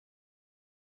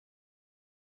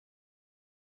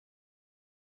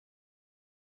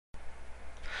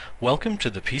Welcome to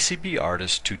the PCB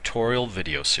Artist tutorial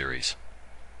video series.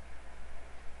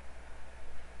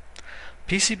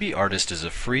 PCB Artist is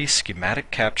a free schematic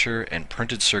capture and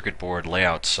printed circuit board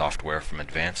layout software from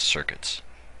Advanced Circuits.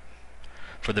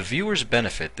 For the viewer's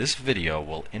benefit, this video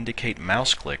will indicate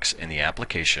mouse clicks in the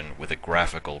application with a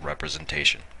graphical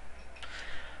representation.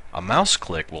 A mouse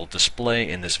click will display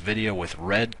in this video with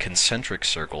red concentric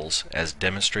circles as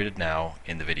demonstrated now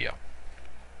in the video.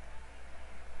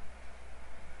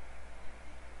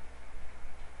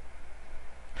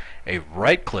 A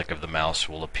right click of the mouse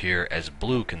will appear as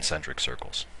blue concentric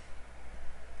circles.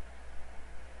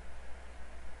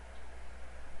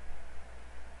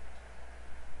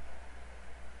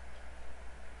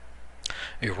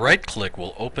 A right click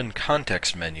will open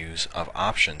context menus of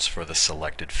options for the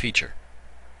selected feature.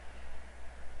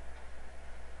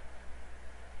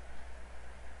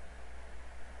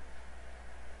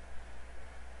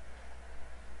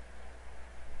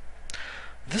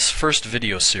 This first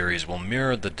video series will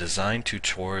mirror the design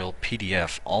tutorial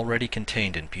PDF already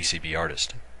contained in PCB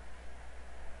Artist.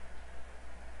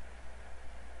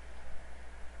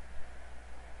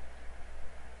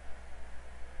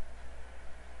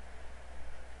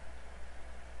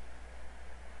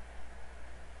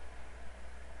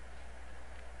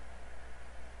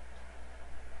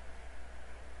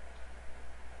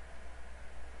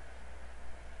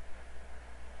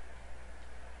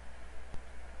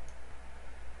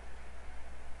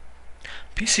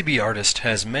 PCB Artist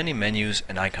has many menus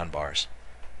and icon bars.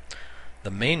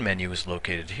 The main menu is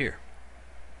located here.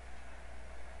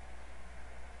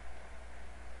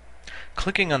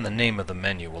 Clicking on the name of the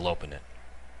menu will open it.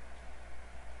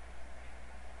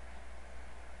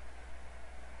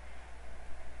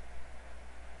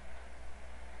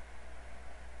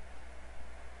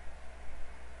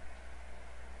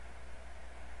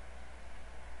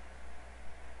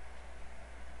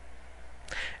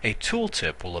 A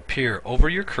tooltip will appear over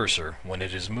your cursor when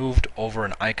it is moved over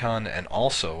an icon and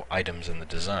also items in the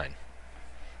design.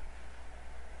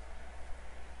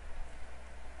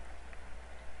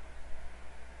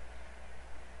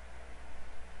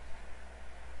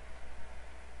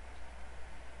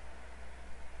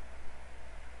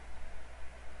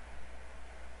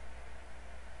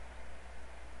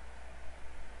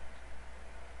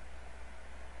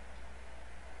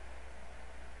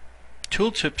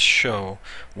 Tooltips show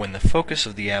when the focus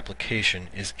of the application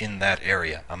is in that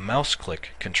area. A mouse click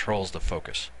controls the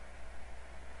focus.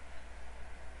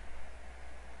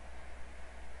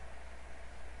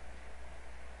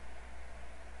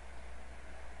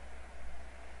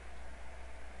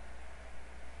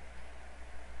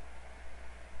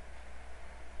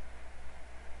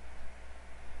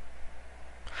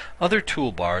 Other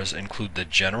toolbars include the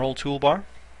General toolbar,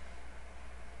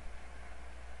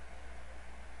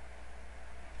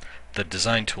 the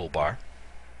Design toolbar,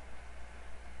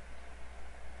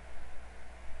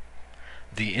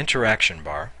 the Interaction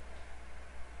bar,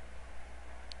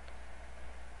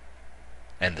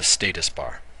 and the Status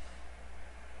bar.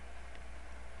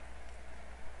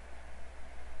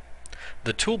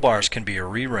 The toolbars can be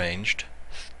rearranged,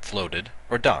 floated,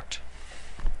 or docked.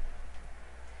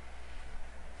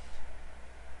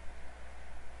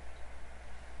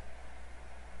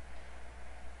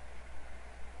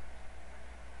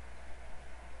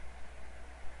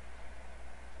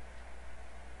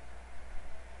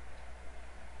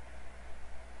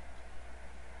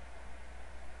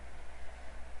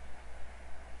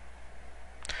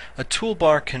 A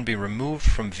toolbar can be removed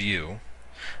from view.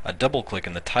 A double click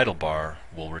in the title bar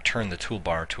will return the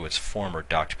toolbar to its former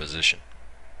docked position.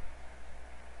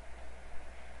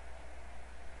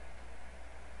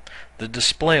 The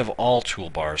display of all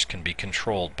toolbars can be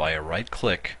controlled by a right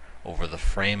click over the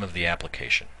frame of the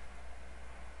application.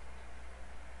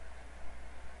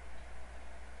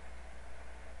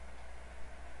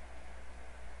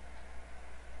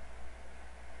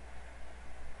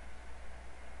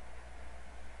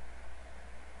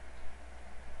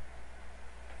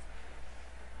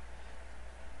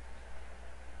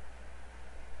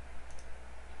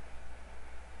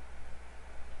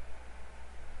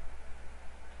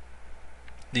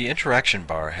 The Interaction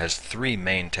bar has three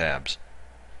main tabs: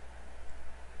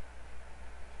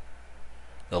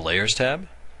 the Layers tab,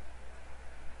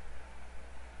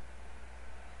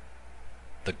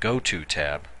 the Go To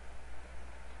tab,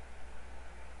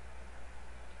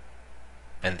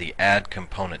 and the Add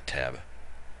Component tab.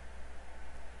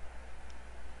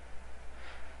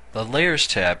 The Layers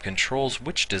tab controls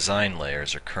which design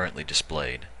layers are currently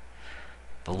displayed.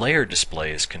 The layer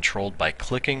display is controlled by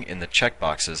clicking in the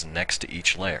checkboxes next to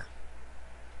each layer.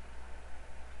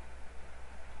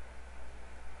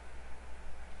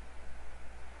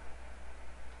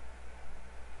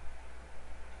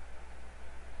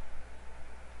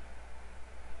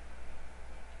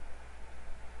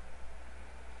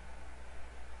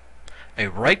 A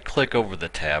right-click over the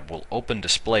tab will open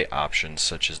display options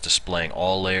such as displaying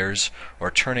all layers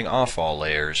or turning off all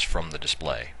layers from the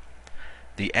display.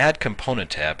 The Add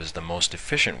Component tab is the most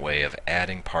efficient way of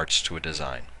adding parts to a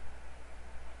design.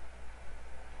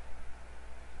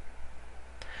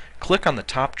 Click on the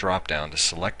top drop-down to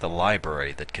select the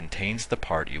library that contains the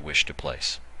part you wish to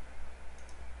place.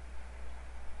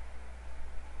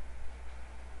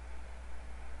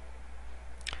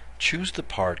 Choose the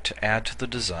part to add to the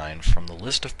design from the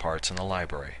list of parts in the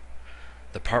library.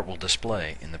 The part will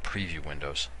display in the preview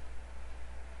windows.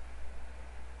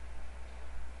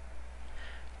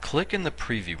 Click in the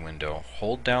preview window,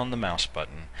 hold down the mouse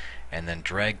button, and then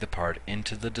drag the part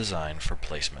into the design for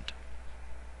placement.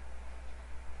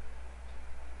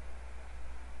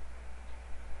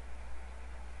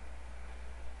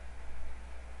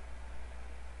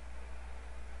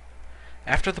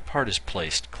 After the part is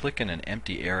placed, click in an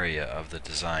empty area of the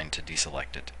design to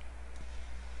deselect it.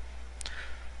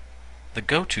 The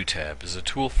Go To tab is a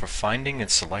tool for finding and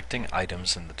selecting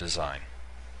items in the design.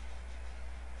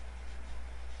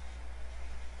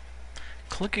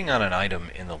 Clicking on an item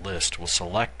in the list will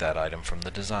select that item from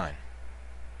the design.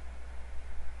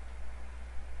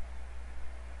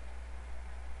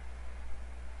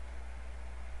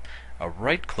 A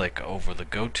right-click over the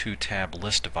Go To tab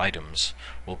list of items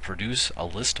will produce a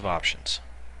list of options.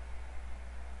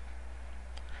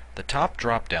 The top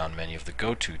drop-down menu of the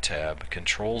Go To tab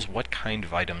controls what kind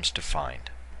of items to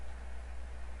find.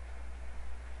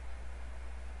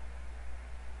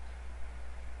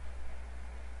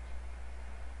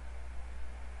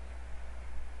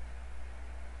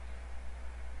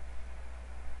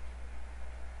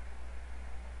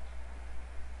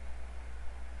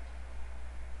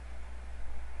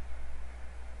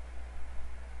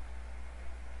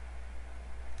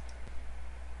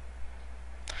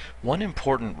 One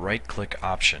important right-click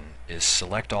option is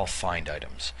Select All Find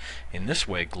Items. In this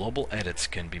way, global edits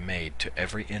can be made to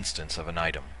every instance of an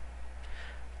item.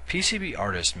 PCB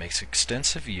Artist makes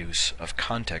extensive use of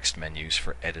context menus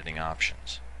for editing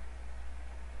options.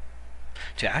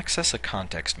 To access a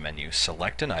context menu,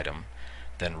 select an item,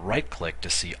 then right-click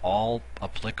to see all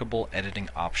applicable editing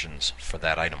options for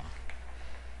that item.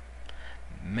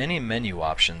 Many menu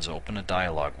options open a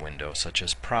dialog window, such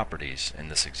as Properties in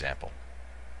this example.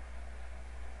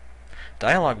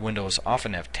 Dialog windows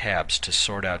often have tabs to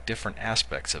sort out different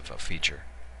aspects of a feature.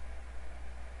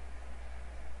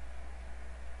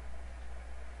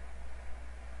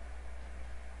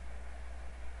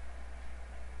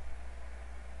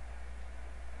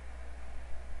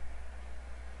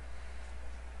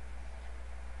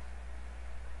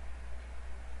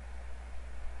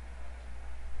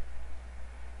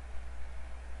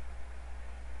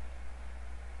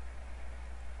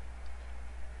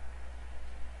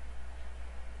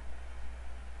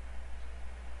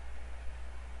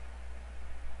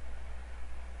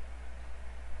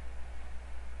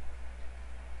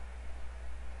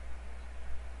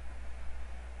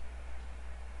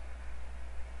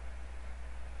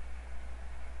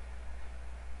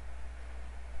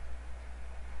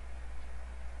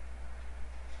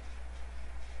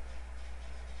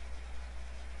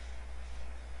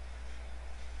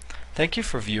 Thank you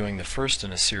for viewing the first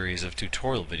in a series of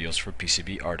tutorial videos for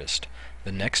PCB Artist.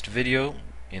 The next video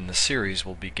in the series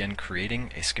will begin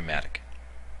creating a schematic.